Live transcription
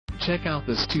Check out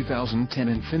this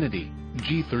 2010 Infiniti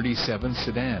G37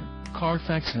 Sedan.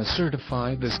 Carfax has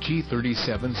certified this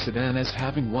G37 Sedan as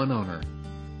having one owner.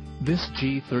 This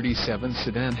G37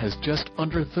 Sedan has just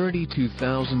under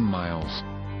 32,000 miles.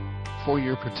 For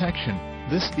your protection,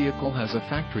 this vehicle has a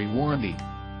factory warranty.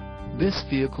 This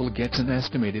vehicle gets an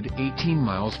estimated 18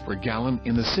 miles per gallon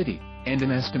in the city, and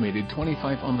an estimated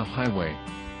 25 on the highway.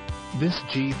 This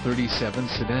G37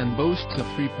 Sedan boasts a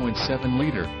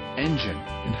 3.7-liter engine,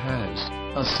 and has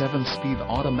a 7-speed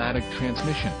automatic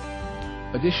transmission.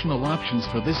 Additional options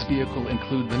for this vehicle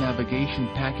include the navigation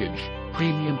package,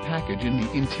 premium package and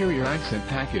the interior accent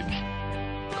package.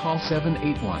 Call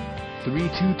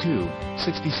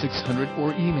 781-322-6600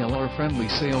 or email our friendly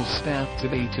sales staff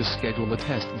today to schedule a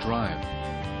test drive.